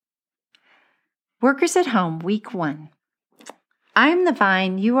Workers at Home, Week 1. I am the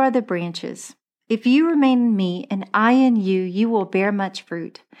vine, you are the branches. If you remain in me and I in you, you will bear much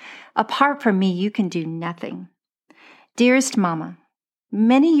fruit. Apart from me, you can do nothing. Dearest Mama,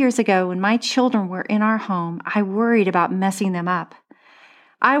 many years ago when my children were in our home, I worried about messing them up.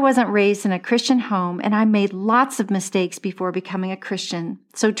 I wasn't raised in a Christian home, and I made lots of mistakes before becoming a Christian,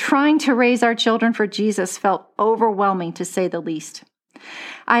 so trying to raise our children for Jesus felt overwhelming, to say the least.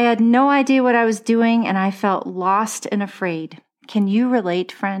 I had no idea what I was doing, and I felt lost and afraid. Can you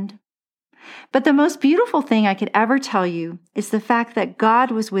relate, friend? But the most beautiful thing I could ever tell you is the fact that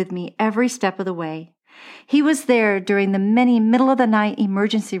God was with me every step of the way. He was there during the many middle-of-the-night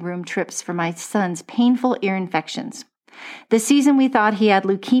emergency room trips for my son's painful ear infections. The season we thought he had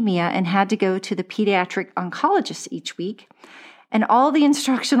leukemia and had to go to the pediatric oncologist each week, and all the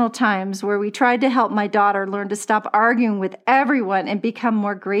instructional times where we tried to help my daughter learn to stop arguing with everyone and become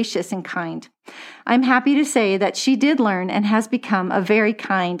more gracious and kind. I'm happy to say that she did learn and has become a very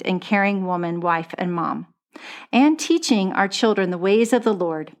kind and caring woman, wife, and mom, and teaching our children the ways of the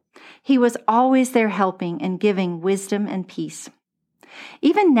Lord. He was always there helping and giving wisdom and peace.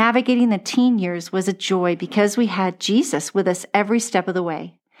 Even navigating the teen years was a joy because we had Jesus with us every step of the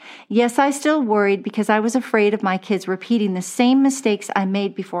way. Yes, I still worried because I was afraid of my kids repeating the same mistakes I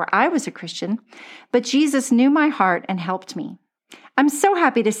made before I was a Christian, but Jesus knew my heart and helped me. I'm so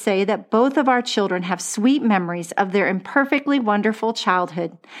happy to say that both of our children have sweet memories of their imperfectly wonderful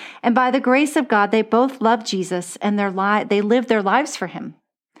childhood, and by the grace of God, they both love Jesus and they live their lives for Him.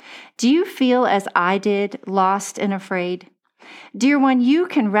 Do you feel as I did, lost and afraid? Dear one, you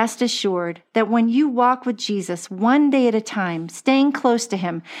can rest assured that when you walk with Jesus one day at a time, staying close to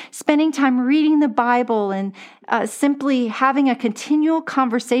Him, spending time reading the Bible and simply having a continual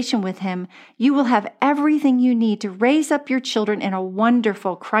conversation with Him, you will have everything you need to raise up your children in a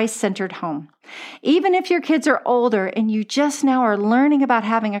wonderful Christ-centered home. Even if your kids are older and you just now are learning about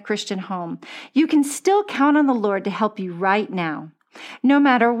having a Christian home, you can still count on the Lord to help you right now. No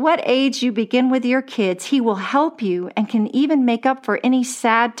matter what age you begin with your kids, He will help you and can even make up for any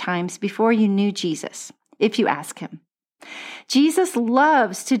sad times before you knew Jesus, if you ask Him. Jesus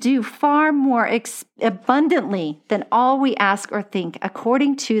loves to do far more abundantly than all we ask or think,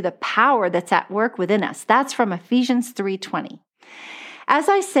 according to the power that's at work within us. That's from Ephesians 3:20. As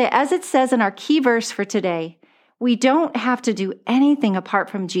it says in our key verse for today, we don't have to do anything apart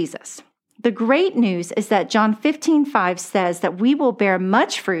from Jesus. The great news is that John 15:5 says that we will bear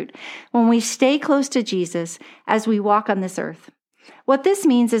much fruit when we stay close to Jesus as we walk on this earth. What this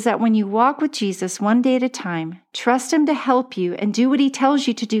means is that when you walk with Jesus one day at a time, trust Him to help you and do what He tells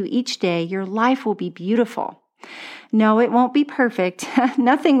you to do each day, your life will be beautiful. No, it won't be perfect.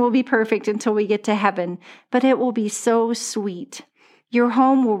 Nothing will be perfect until we get to heaven, but it will be so sweet. Your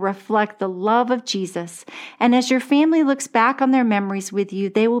home will reflect the love of Jesus, and as your family looks back on their memories with you,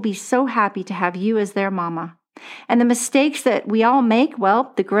 they will be so happy to have you as their mama. And the mistakes that we all make,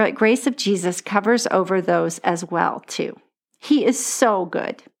 well, the grace of Jesus covers over those as well, too. He is so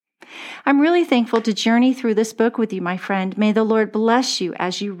good. I'm really thankful to journey through this book with you, my friend. May the Lord bless you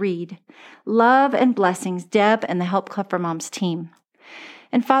as you read. Love and blessings, Deb and the Help Club for Moms team.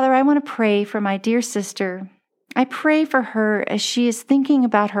 And Father, I want to pray for my dear sister. I pray for her as she is thinking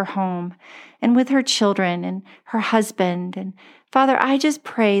about her home and with her children and her husband. And Father, I just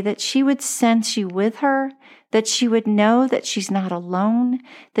pray that she would sense you with her, that she would know that she's not alone,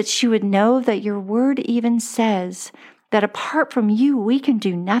 that she would know that your word even says that apart from you, we can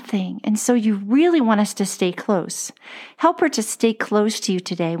do nothing. And so you really want us to stay close. Help her to stay close to you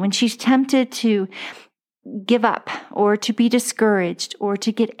today when she's tempted to give up or to be discouraged or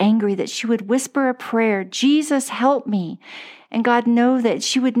to get angry, that she would whisper a prayer, Jesus, help me. And God,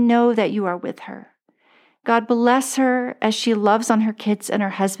 she would know that you are with her. God, bless her as she loves on her kids and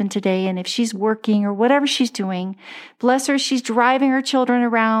her husband today. And if she's working or whatever she's doing, bless her. She's driving her children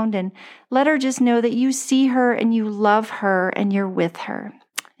around, and let her just know that you see her and you love her and you're with her.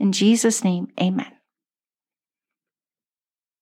 In Jesus' name, amen.